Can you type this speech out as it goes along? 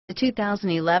The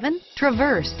 2011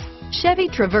 Traverse. Chevy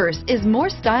Traverse is more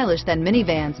stylish than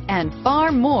minivans and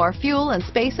far more fuel and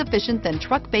space efficient than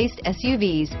truck-based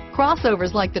SUVs.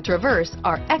 Crossovers like the Traverse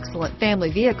are excellent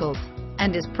family vehicles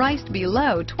and is priced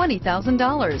below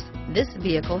 $20,000. This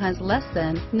vehicle has less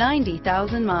than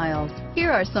 90,000 miles. Here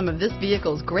are some of this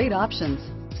vehicle's great options: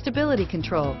 stability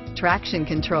control, traction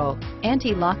control,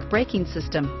 anti-lock braking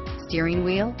system, steering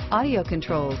wheel audio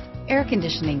controls, air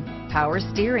conditioning, power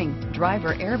steering,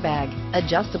 driver airbag,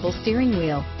 adjustable steering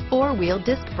wheel, four-wheel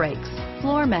disc brakes,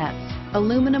 floor mats,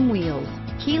 aluminum wheels,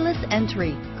 keyless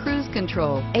entry, cruise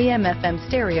control, AM/FM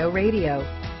stereo radio,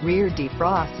 rear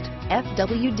defrost,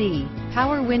 FWD,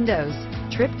 power windows,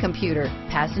 trip computer,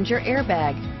 passenger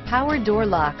airbag, power door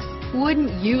locks.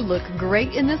 Wouldn't you look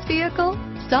great in this vehicle?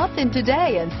 Stop in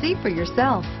today and see for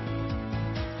yourself.